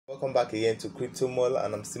Welcome back again to Crypto Mall,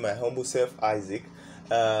 and I'm still my humble self, Isaac.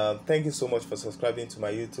 Thank you so much for subscribing to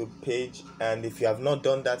my YouTube page, and if you have not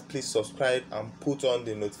done that, please subscribe and put on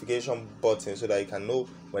the notification button so that you can know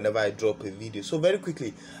whenever I drop a video. So very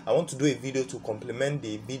quickly, I want to do a video to complement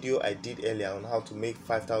the video I did earlier on how to make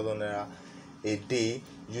 5,000 Naira a day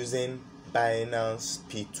using BInance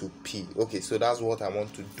P2P. Okay, so that's what I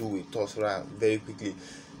want to do with us right very quickly.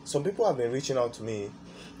 Some people have been reaching out to me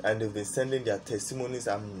and they've been sending their testimonies.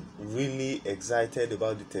 I'm really excited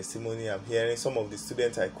about the testimony I'm hearing. Some of the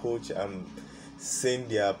students I coach, I'm seeing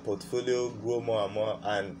their portfolio grow more and more,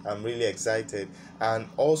 and I'm really excited. And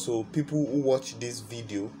also people who watch this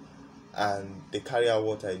video and they carry out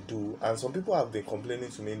what I do. And some people have been complaining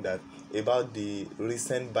to me that about the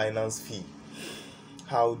recent Binance fee.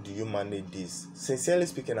 How do you manage this? Sincerely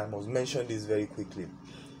speaking, I must mention this very quickly.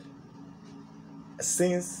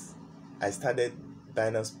 Since I started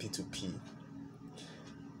Binance P2P,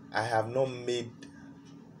 I have not made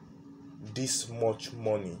this much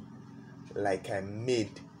money like I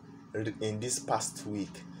made in this past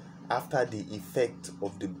week after the effect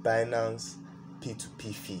of the Binance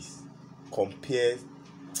P2P fees. Compared,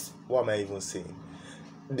 what am I even saying?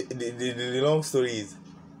 The long story is,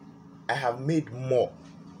 I have made more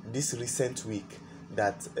this recent week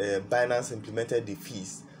that Binance implemented the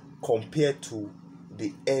fees compared to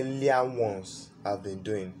the earlier ones I've been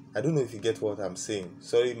doing. I don't know if you get what I'm saying.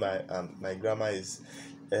 Sorry, my grammar is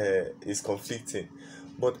conflicting,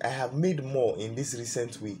 but I have made more in this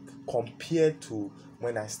recent week compared to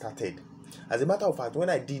when I started. As a matter of fact, when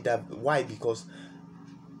I did that, why? Because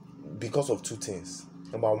of two things.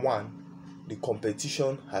 Number one, the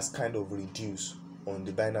competition has kind of reduced on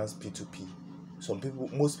the Binance P2P.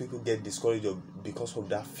 Most people get discouraged because of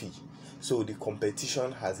that fee. So the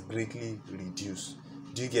competition has greatly reduced.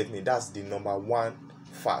 Do you get me? That's the number one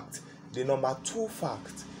fact. The number two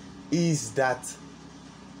fact is that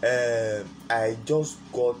I just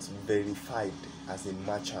got verified as a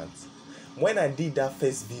merchant. When I did that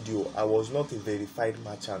first video, I was not a verified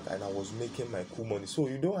merchant and I was making my cool money. So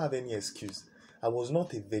you don't have any excuse. I was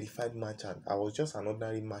not a verified merchant. I was just an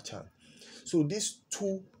ordinary merchant. So these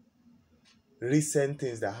two recent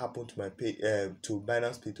things that happened to my to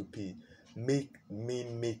Binance P2P make me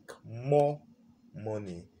make more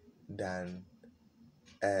money than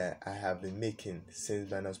I have been making since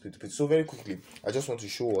Binance P2P. So very quickly, I just want to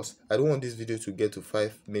show us. I don't want this video to get to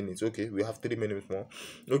 5 minutes. Okay, we have 3 minutes more.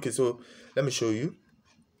 Okay, so let me show you.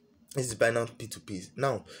 This is Binance P2P.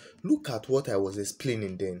 Now look at what I was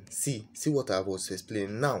explaining then. See what I was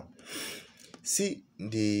explaining now. See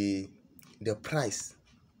the price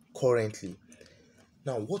currently.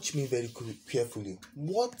 Now watch me very carefully.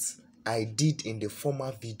 What I did in the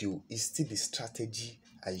former video is still the strategy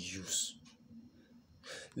I use.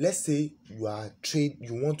 Let's say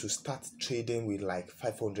you want to start trading with like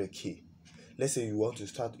 500k. Let's say you want to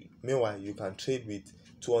start. Meanwhile, you can trade with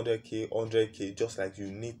 200k, 100k. Just like you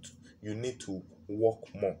need to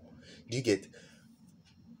work more. Do you get?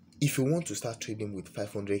 If you want to start trading with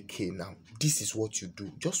 500k now, this is what you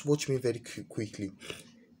do. Just watch me very quickly.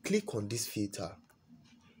 Click on this filter.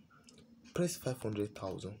 Press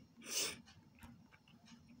 500,000.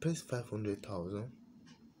 Press 500,000.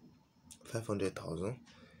 500,000.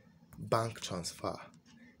 Bank transfer.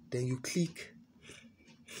 Then you click.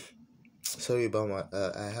 Sorry about my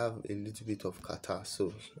I have a little bit of catarrh,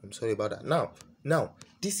 so I'm sorry about that. Now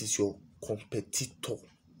this is your competitor.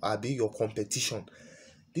 Your competition.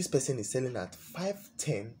 This person is selling at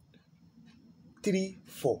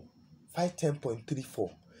 510.34.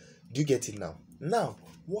 510.34. Do you get it now? Now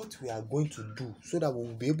what we are going to do so that we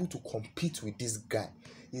will be able to compete with this guy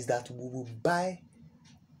is that we will buy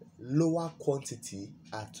lower quantity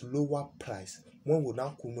at lower price. When we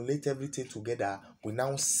now accumulate everything together, we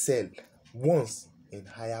now sell once in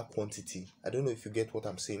higher quantity. I don't know if you get what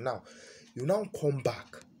I'm saying. Now you now come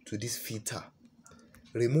back to this filter,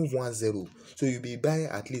 remove 10, so you'll be buying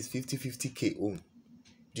at least 50k own.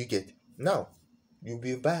 Do you get? Now you'll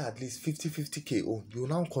be buying at least 50k own. You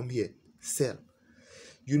now come here, sell.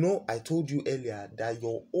 You know, I told you earlier that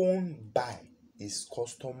your own buy is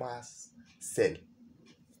customers sell,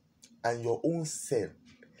 and your own sell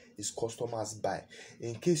is customers buy.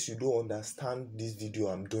 In case you don't understand this video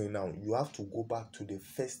I'm doing now, you have to go back to the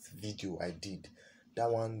first video I did.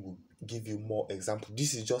 That one will give you more example.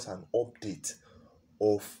 This is just an update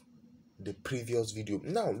of the previous video.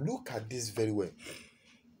 Now look at this very well.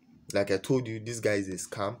 Like I told you, this guy is a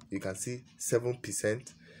scam. You can see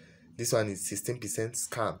 7%. This one is 16%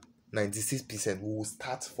 scam. 96%. We will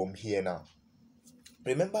start from here now.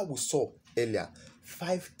 Remember we saw earlier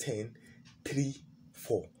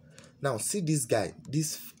 510.34. Now see this guy,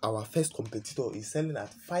 this our first competitor is selling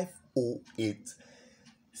at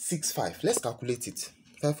 508.65. Let's calculate it.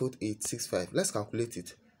 508.65. Let's calculate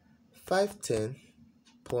it.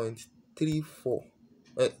 510.34.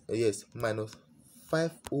 Yes, minus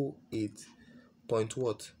 508 point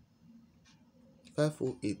what?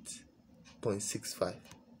 508.65.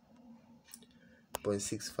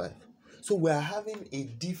 So we are having a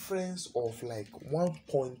difference of like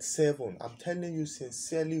 1.7. I'm telling you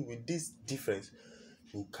sincerely, with this difference,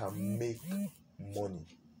 you can make money.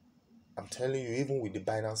 I'm telling you, even with the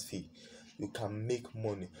Binance fee, you can make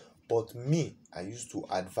money. But me, I used to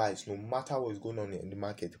advise, no matter what is going on in the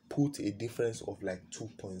market, put a difference of like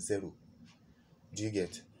 2.0. Do you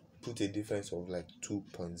get? Put a difference of like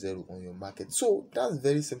 2.0 on your market. So that's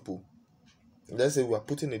very simple. Let's say we are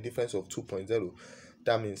putting a difference of 2.0.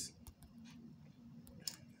 That means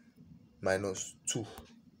minus 2.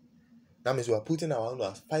 That means we are putting our own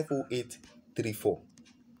as 508.34.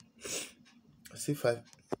 See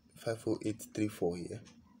 508.34 here.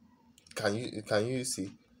 Can you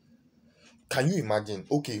see? Can you imagine?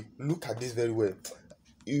 Okay, look at this very well.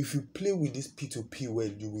 If you play with this P2P well,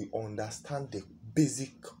 you will understand the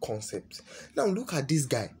basic concept. Now look at this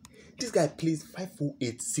guy. This guy plays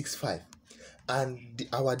 508.65, and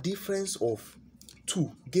our difference of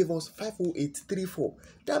 2 gave us 508.34.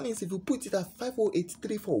 That means if you put it at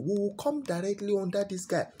 508.34, we will come directly under this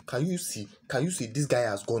guy. Can you see? This guy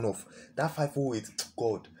has gone off. That 508,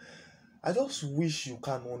 God. I just wish you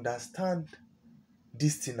can understand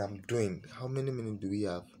this thing I'm doing. How many minutes do we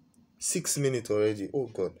have? 6 minutes already. Oh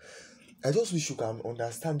God. I just wish you can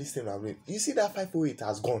understand this thing I'm doing. You see that 508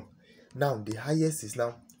 has gone. Now the highest is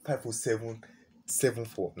now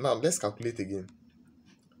 507.74. Now let's calculate again.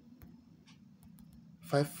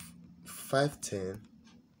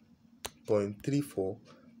 510.34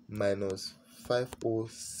 minus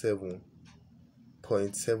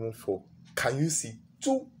 507.74. Can you see?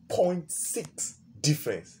 2.6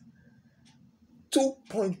 difference.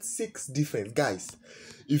 2.6 difference, guys.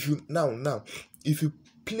 If you now if you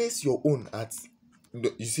place your own at,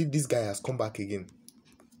 you see this guy has come back again.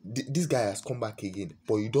 This guy has come back again,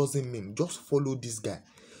 but it doesn't mean just follow this guy.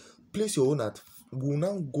 Place your own at, we'll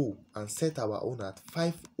now go and set our own at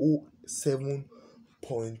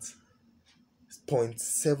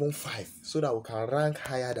 507.75 so that we can rank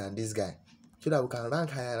higher than this guy. If we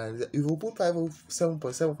put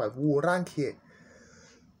 507.75, we will rank here.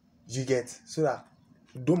 You get? So that,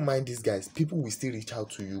 don't mind these guys. People will still reach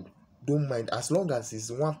out to you. Don't mind, as long as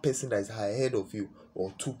it's one person that is ahead of you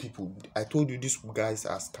or 2 people. I told you these guys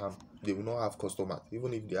are scam. They will not have customers.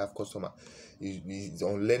 Even if they have customers, it's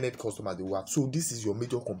unlearned customers they work. So this is your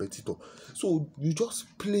major competitor. So you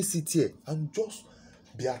just place it here and just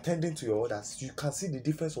be attending to your orders. You can see the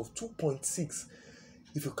difference of 2.6.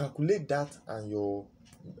 If you calculate that and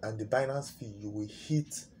the Binance fee, you will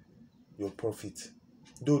hit your profit.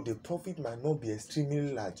 Though the profit might not be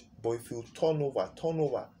extremely large, but if you turn over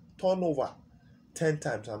 10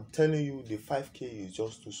 times, I'm telling you, the 5K is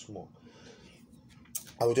just too small.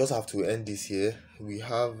 I will just have to end this here. We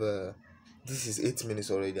have this is 8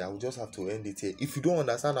 minutes already. I will just have to end it here. If you don't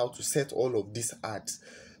understand how to set all of these ads,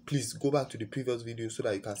 please go back to the previous video so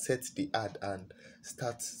that you can set the ad and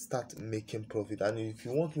start making profit. And if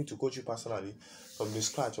you want me to coach you personally from the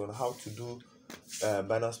scratch on how to do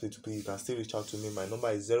Binance P2P, you can still reach out to me. My number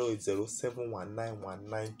is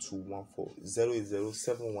 08071919214.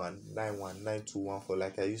 08071919214.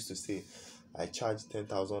 Like I used to say, I charge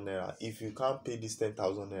 10,000 naira. If you can't pay this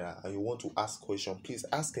 10,000 naira and you want to ask question, please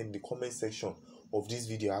ask in the comment section of this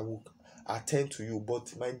video. I will attend to you.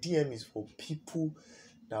 But my DM is for people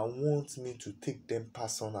that want me to take them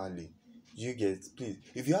personally. You get? Please,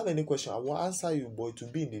 if you have any question, I will answer you, but it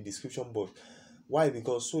will be in the description box. Why?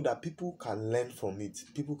 Because so that people can learn from it.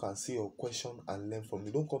 People can see your question and learn from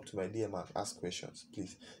it. Don't come to my DM and ask questions,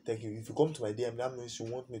 please. Thank you. If you come to my DM, that means you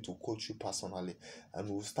want me to coach you personally, and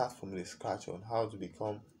we'll start from the scratch on how to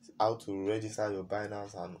register your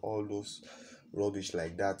Binance and all those rubbish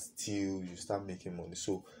like that till you start making money.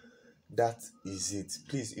 So that is it.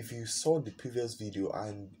 Please, if you saw the previous video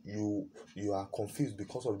and you are confused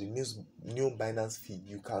because of the new Binance fee,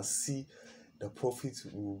 you can see the profit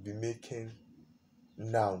we will be making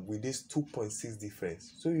now with this 2.6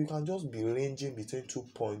 difference. So you can just be ranging between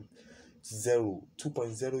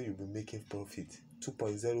 2.0 you'll be making profit,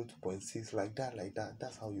 2.0 2.6, like that.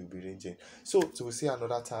 That's how you'll be ranging. So we'll see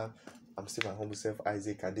another time. I'm still my humble self,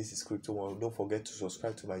 Isaac, and this is Crypto One. Don't forget to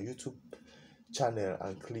subscribe to my YouTube channel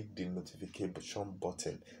and click the notification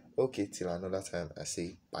button. Okay, till another time, I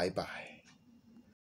say bye bye.